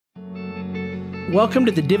Welcome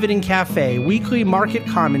to the Dividend Cafe, weekly market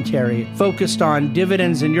commentary focused on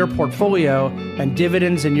dividends in your portfolio and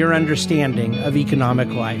dividends in your understanding of economic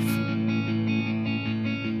life.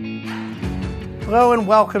 Hello and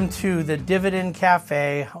welcome to the Dividend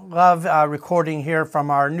Cafe. Love recording here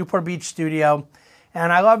from our Newport Beach studio.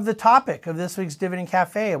 And I love the topic of this week's Dividend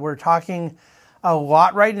Cafe. We're talking a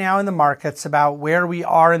lot right now in the markets about where we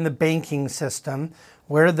are in the banking system,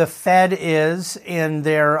 where the Fed is in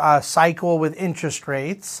their cycle with interest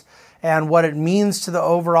rates, and what it means to the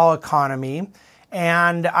overall economy.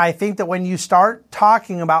 And I think that when you start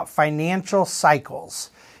talking about financial cycles,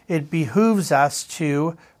 it behooves us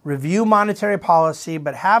to review monetary policy,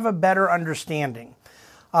 but have a better understanding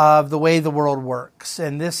of the way the world works.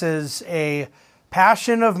 And this is a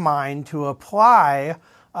passion of mine to apply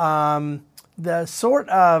the sort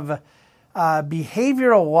of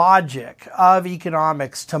behavioral logic of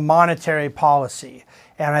economics to monetary policy.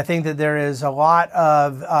 And I think that there is a lot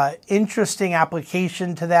of interesting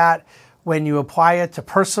application to that when you apply it to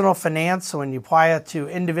personal finance, when you apply it to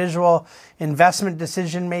individual investment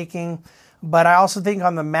decision making. But I also think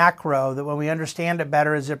on the macro that when we understand it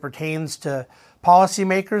better as it pertains to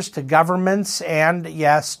policymakers, to governments, and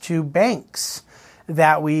yes, to banks,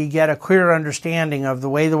 that we get a clearer understanding of the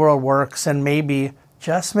way the world works and maybe,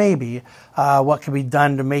 just maybe, what can be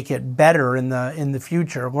done to make it better in the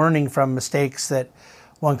future, learning from mistakes that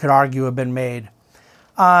one could argue have been made.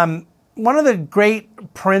 One of the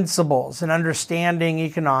great principles in understanding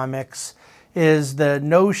economics is the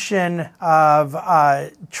notion of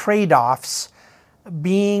trade-offs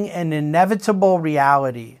being an inevitable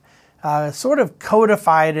reality, sort of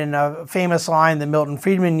codified in a famous line that Milton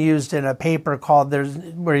Friedman used in a paper called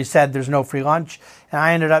where he said there's no free lunch. And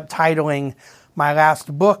I ended up titling my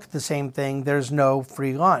last book the same thing, There's No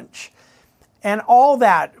Free Lunch. And all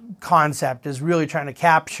that concept is really trying to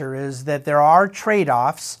capture is that there are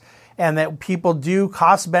trade-offs and that people do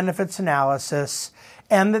cost-benefits analysis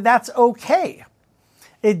and that that's okay.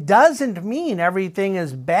 It doesn't mean everything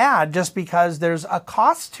is bad just because there's a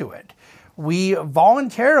cost to it. We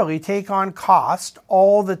voluntarily take on cost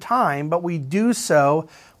all the time, but we do so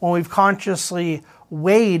when we've consciously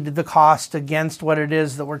weighed the cost against what it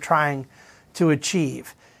is that we're trying to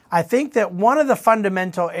achieve. I think that one of the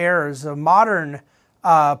fundamental errors of modern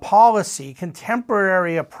policy,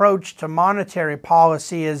 contemporary approach to monetary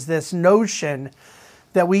policy, is this notion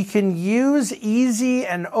that we can use easy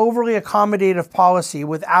and overly accommodative policy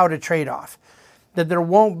without a trade-off, that there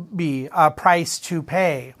won't be a price to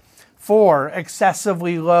pay for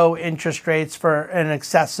excessively low interest rates for an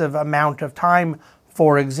excessive amount of time,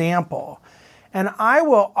 for example. And I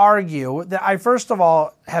will argue that I, first of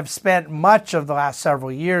all, have spent much of the last several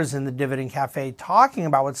years in the Dividend Cafe talking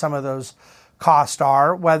about what some of those costs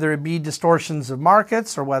are, whether it be distortions of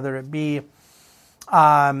markets or whether it be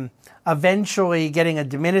eventually getting a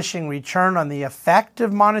diminishing return on the effect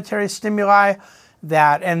of monetary stimuli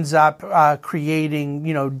that ends up creating,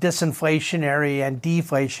 disinflationary and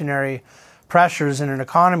deflationary pressures in an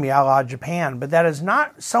economy a la Japan. But that is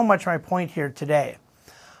not so much my point here today.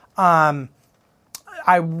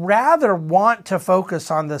 I rather want to focus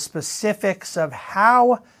on the specifics of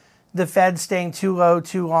how the Fed's staying too low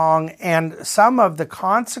too long, and some of the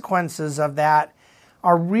consequences of that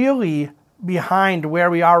are really behind where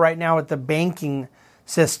we are right now with the banking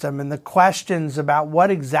system and the questions about what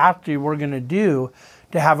exactly we're going to do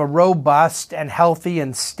to have a robust and healthy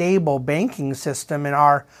and stable banking system in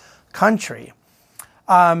our country.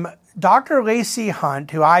 Dr. Lacey Hunt,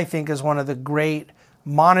 who I think is one of the great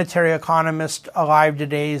monetary economists alive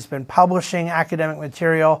today, has been publishing academic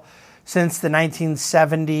material since the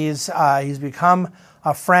 1970s. He's become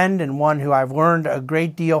a friend and one who I've learned a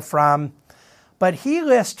great deal from. But he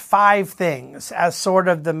lists 5 things as sort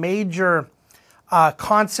of the major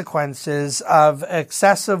consequences of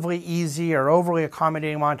excessively easy or overly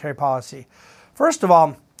accommodating monetary policy. First of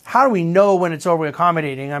all, how do we know when it's overly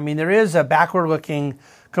accommodating? I mean, there is a backward-looking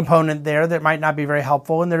component there that might not be very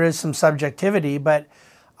helpful, and there is some subjectivity, but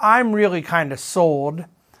I'm really kind of sold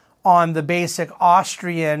on the basic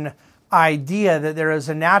Austrian idea that there is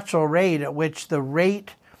a natural rate at which the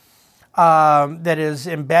rate that is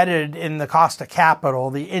embedded in the cost of capital,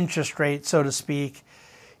 the interest rate, so to speak,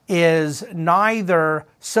 is neither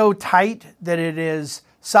so tight that it is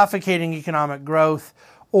suffocating economic growth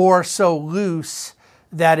or so loose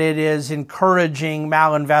that it is encouraging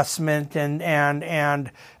malinvestment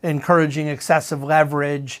and encouraging excessive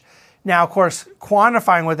leverage. Now, of course,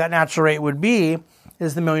 quantifying what that natural rate would be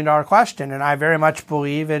is the million-dollar question, and I very much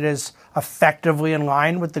believe it is effectively in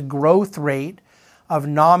line with the growth rate of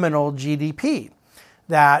nominal GDP.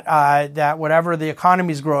 that whatever the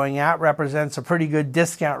economy is growing at represents a pretty good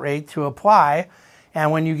discount rate to apply.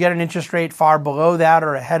 And when you get an interest rate far below that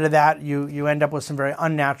or ahead of that, you end up with some very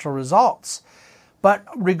unnatural results. But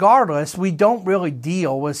regardless, we don't really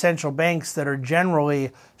deal with central banks that are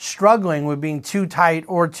generally struggling with being too tight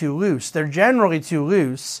or too loose. They're generally too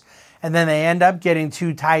loose, and then they end up getting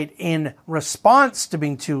too tight in response to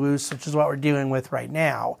being too loose, which is what we're dealing with right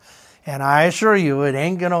now. And I assure you, it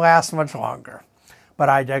ain't going to last much longer. But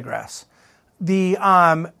I digress. The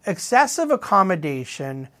excessive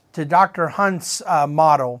accommodation, to Dr. Hunt's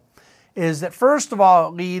model, is that first of all,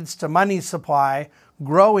 it leads to money supply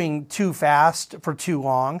growing too fast for too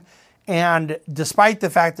long. And despite the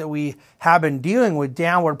fact that we have been dealing with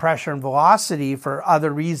downward pressure and velocity for other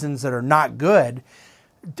reasons that are not good,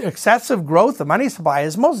 excessive growth of money supply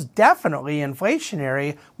is most definitely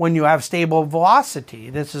inflationary when you have stable velocity.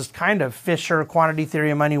 This is kind of Fisher quantity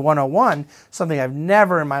theory of money 101, something I've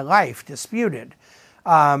never in my life disputed.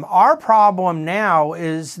 Our problem now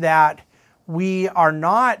is that we are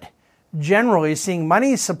not generally seeing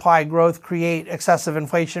money supply growth create excessive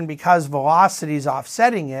inflation because velocity is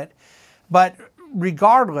offsetting it. But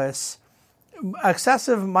regardless,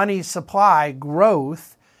 excessive money supply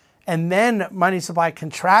growth and then money supply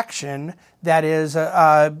contraction that is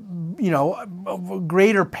a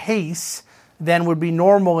greater pace than would be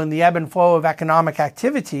normal in the ebb and flow of economic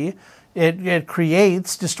activity, it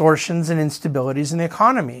creates distortions and instabilities in the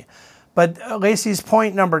economy. But Lacey's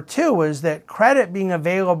point number 2 is that credit being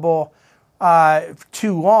available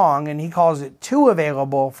too long, and he calls it too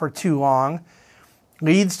available for too long,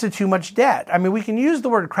 leads to too much debt. I mean, we can use the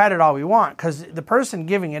word credit all we want because the person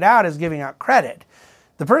giving it out is giving out credit.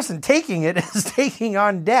 The person taking it is taking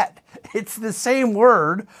on debt. It's the same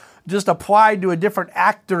word, just applied to a different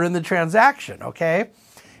actor in the transaction, okay?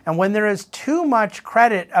 And when there is too much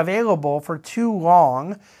credit available for too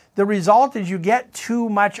long, the result is you get too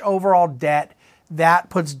much overall debt. That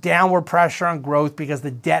puts downward pressure on growth because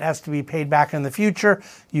the debt has to be paid back in the future.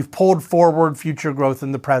 You've pulled forward future growth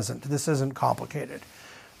in the present. This isn't complicated.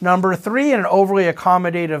 Number 3 in an overly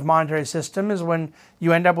accommodative monetary system is when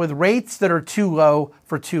you end up with rates that are too low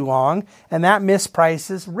for too long, and that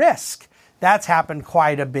misprices risk. That's happened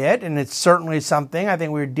quite a bit, and it's certainly something I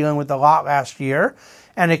think we were dealing with a lot last year.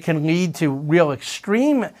 And it can lead to real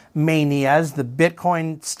extreme manias, the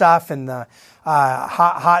Bitcoin stuff and the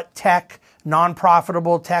hot tech,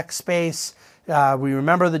 non-profitable tech space. We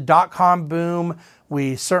remember the dot-com boom.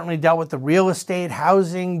 We certainly dealt with the real estate,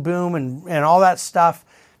 housing boom, and all that stuff.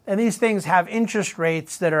 And these things have interest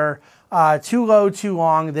rates that are too low, too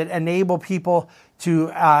long, that enable people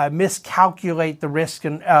to miscalculate the risk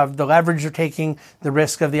of the leverage you're taking, the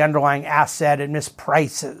risk of the underlying asset, and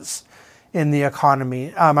misprices in the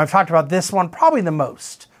economy. I've talked about this one probably the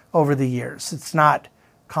most over the years. It's not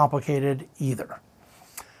complicated either.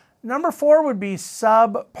 Number 4 would be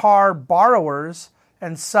subpar borrowers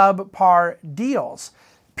and subpar deals.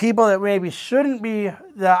 People that maybe shouldn't be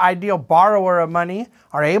the ideal borrower of money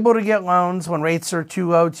are able to get loans when rates are too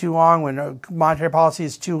low, too long, when monetary policy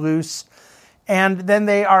is too loose, and then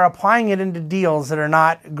they are applying it into deals that are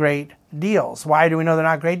not great deals. Why do we know they're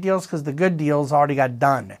not great deals? Because the good deals already got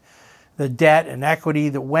done. The debt and equity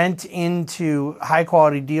that went into high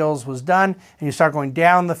quality deals was done, and you start going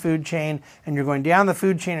down the food chain, and you're going down the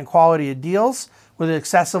food chain in quality of deals with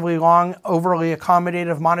excessively long, overly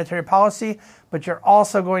accommodative monetary policy, but you're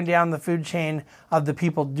also going down the food chain of the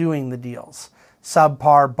people doing the deals,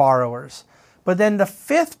 subpar borrowers. But then the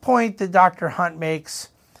 5th point that Dr. Hunt makes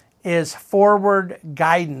is forward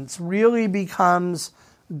guidance really becomes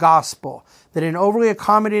gospel. That in overly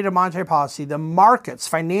accommodative monetary policy, the markets,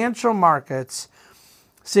 financial markets,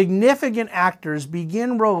 significant actors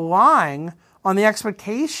begin relying on the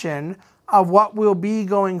expectation of what will be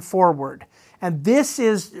going forward. And this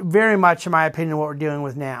is very much, in my opinion, what we're dealing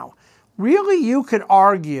with now. Really, you could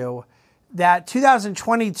argue that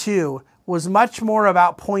 2022 was much more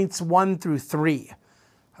about points 1 through 3.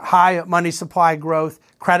 High money supply growth,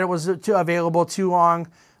 credit was available too long,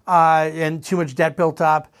 and too much debt built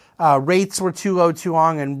up. Rates were too low too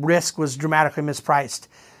long, and risk was dramatically mispriced.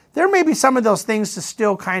 There may be some of those things to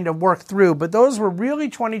still kind of work through, but those were really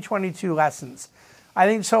 2022 lessons. I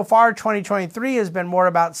think so far 2023 has been more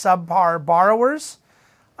about subpar borrowers,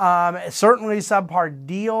 certainly subpar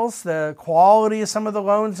deals. The quality of some of the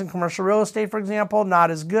loans in commercial real estate, for example, not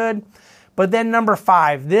as good. But then number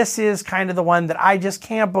 5, this is kind of the one that I just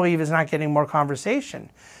can't believe is not getting more conversation,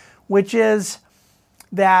 which is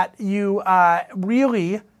that you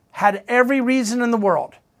really had every reason in the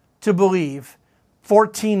world to believe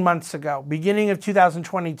 14 months ago, beginning of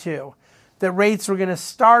 2022, that rates were going to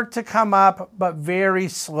start to come up, but very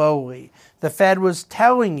slowly. The Fed was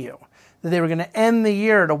telling you that they were going to end the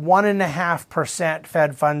year at a 1.5%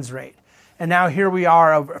 Fed funds rate. And now here we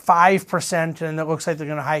are over 5%, and it looks like they're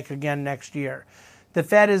going to hike again next year. The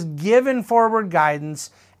Fed has given forward guidance,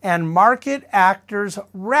 and market actors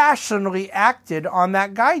rationally acted on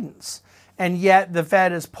that guidance. And yet the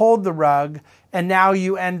Fed has pulled the rug, and now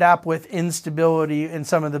you end up with instability in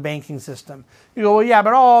some of the banking system. You go, well, yeah,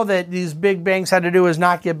 but all that these big banks had to do is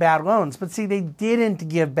not give bad loans. But see, they didn't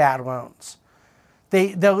give bad loans.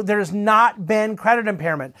 There's not been credit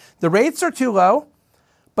impairment. The rates are too low,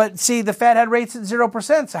 but see, the Fed had rates at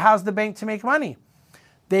 0%, so how's the bank to make money?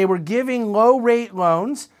 They were giving low-rate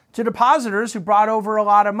loans to depositors who brought over a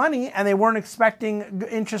lot of money, and they weren't expecting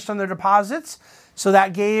interest on their deposits. So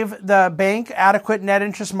that gave the bank adequate net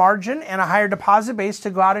interest margin and a higher deposit base to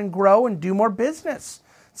go out and grow and do more business.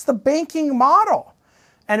 It's the banking model.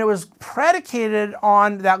 And it was predicated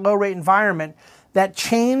on that low rate environment that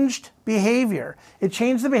changed behavior. It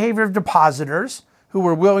changed the behavior of depositors who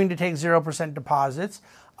were willing to take 0% deposits,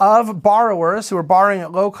 of borrowers who were borrowing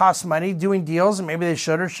at low cost money, doing deals that maybe they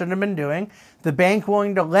should or shouldn't have been doing, the bank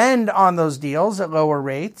willing to lend on those deals at lower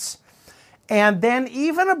rates. And then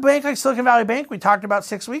even a bank like Silicon Valley Bank, we talked about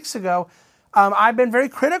 6 weeks ago, I've been very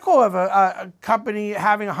critical of a company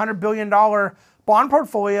having a $100 billion bond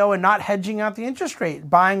portfolio and not hedging out the interest rate,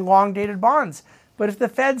 buying long-dated bonds. But if the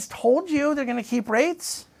Fed's told you they're going to keep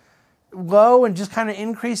rates low and just kind of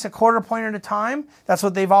increase a quarter point at a time, that's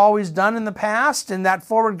what they've always done in the past, and that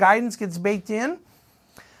forward guidance gets baked in,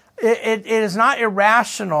 it is not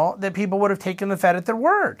irrational that people would have taken the Fed at their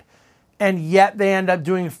word. And yet they end up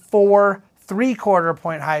doing 4 3/4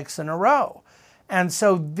 point hikes in a row. And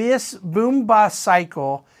so this boom-bust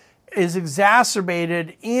cycle is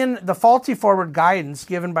exacerbated in the faulty forward guidance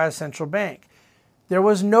given by a central bank. There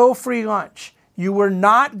was no free lunch. You were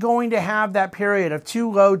not going to have that period of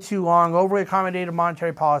too low, too long, overly accommodative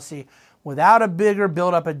monetary policy without a bigger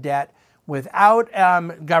buildup of debt, without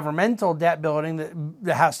governmental debt building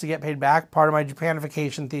that has to get paid back, part of my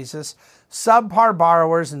Japanification thesis, subpar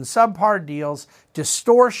borrowers and subpar deals,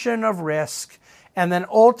 distortion of risk, and then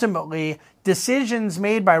ultimately decisions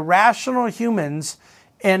made by rational humans,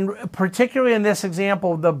 and particularly in this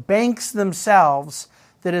example, the banks themselves,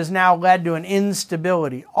 that has now led to an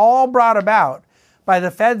instability, all brought about by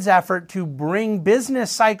the Fed's effort to bring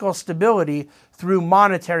business cycle stability through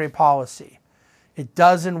monetary policy. It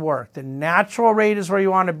doesn't work. The natural rate is where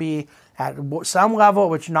you want to be at some level at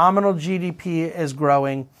which nominal GDP is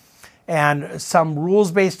growing, and some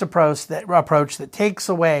rules-based approach that takes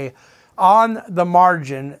away on the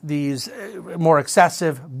margin these more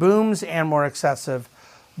excessive booms and more excessive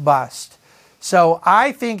busts. So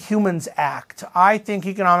I think humans act. I think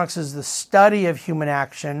economics is the study of human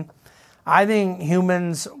action. I think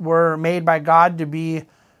humans were made by God to be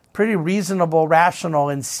pretty reasonable, rational,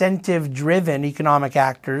 incentive-driven economic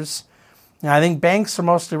actors. And I think banks are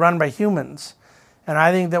mostly run by humans. And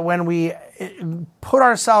I think that when we put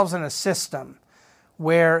ourselves in a system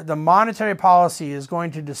where the monetary policy is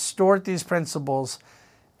going to distort these principles,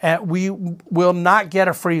 we will not get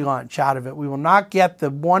a free lunch out of it. We will not get the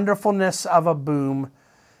wonderfulness of a boom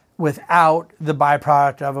without the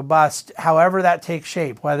byproduct of a bust, however that takes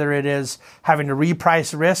shape, whether it is having to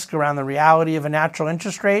reprice risk around the reality of a natural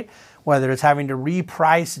interest rate, whether it's having to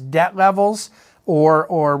reprice debt levels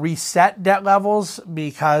or reset debt levels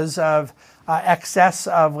because of excess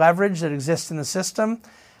of leverage that exists in the system,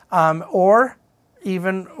 or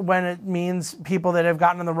even when it means people that have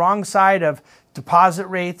gotten on the wrong side of deposit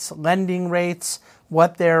rates, lending rates,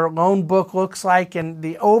 what their loan book looks like, and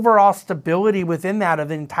the overall stability within that of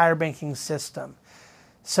the entire banking system.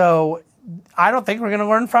 So I don't think we're going to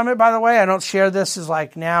learn from it, by the way. I don't share this as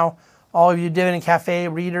like now all of you Dividend Cafe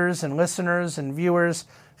readers and listeners and viewers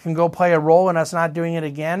can go play a role in us not doing it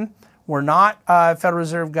again. We're not Federal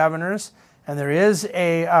Reserve governors, and there is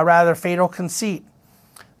a rather fatal conceit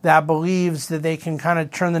that believes that they can kind of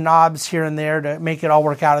turn the knobs here and there to make it all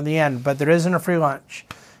work out in the end. But there isn't a free lunch.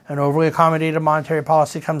 An overly accommodative monetary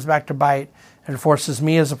policy comes back to bite and forces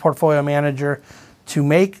me as a portfolio manager to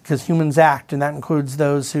make, because humans act, and that includes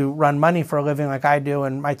those who run money for a living like I do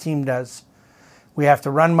and my team does. We have to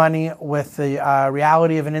run money with the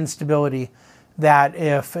reality of an instability that,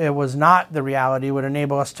 if it was not the reality, would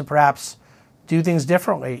enable us to perhaps do things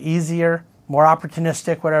differently, easier, more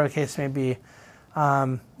opportunistic, whatever the case may be.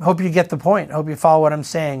 Hope you get the point. Hope you follow what I'm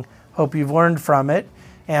saying. Hope you've learned from it.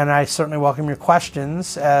 And I certainly welcome your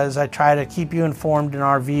questions as I try to keep you informed in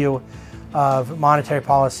our view of monetary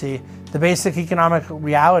policy, the basic economic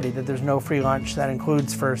reality that there's no free lunch. That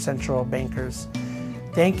includes for central bankers.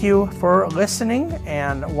 Thank you for listening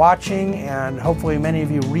and watching, and hopefully many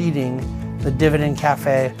of you reading the Dividend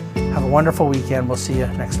Cafe. Have a wonderful weekend. We'll see you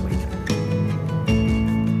next week.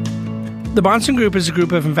 The Bahnsen Group is a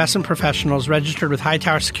group of investment professionals registered with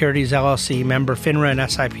Hightower Securities, LLC, member FINRA and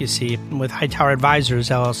SIPC, and with Hightower Advisors,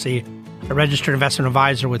 LLC, a registered investment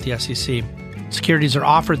advisor with the SEC. Securities are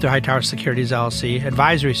offered through Hightower Securities, LLC.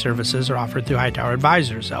 Advisory services are offered through Hightower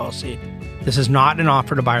Advisors, LLC. This is not an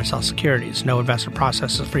offer to buy or sell securities. No investment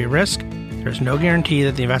process is free of risk. There is no guarantee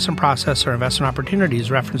that the investment process or investment opportunities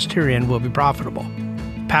referenced herein will be profitable.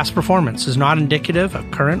 Past performance is not indicative of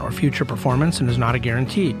current or future performance and is not a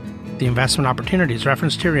guarantee. The investment opportunities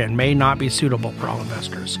referenced herein may not be suitable for all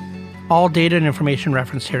investors. All data and information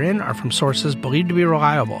referenced herein are from sources believed to be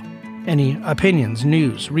reliable. Any opinions,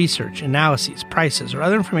 news, research, analyses, prices, or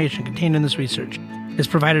other information contained in this research is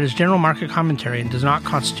provided as general market commentary and does not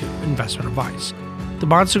constitute investment advice. The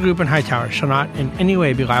Bahnsen Group and Hightower shall not in any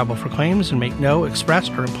way be liable for claims and make no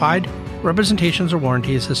expressed or implied representations or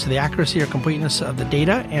warranties as to the accuracy or completeness of the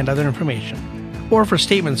data and other information, or for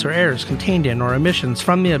statements or errors contained in or omissions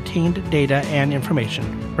from the obtained data and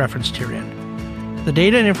information referenced herein. The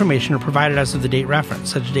data and information are provided as of the date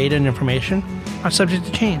referenced. Such data and information are subject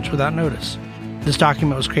to change without notice. This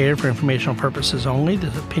document was created for informational purposes only. The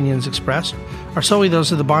opinions expressed are solely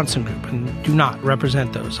those of the Bahnsen Group and do not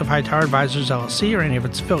represent those of Hightower Advisors, LLC, or any of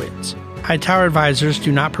its affiliates. Hightower Advisors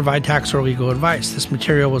do not provide tax or legal advice. This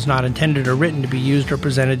material was not intended or written to be used or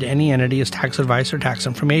presented to any entity as tax advice or tax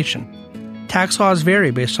information. Tax laws vary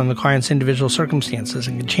based on the client's individual circumstances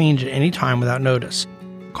and can change at any time without notice.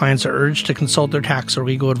 Clients are urged to consult their tax or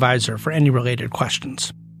legal advisor for any related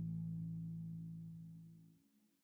questions.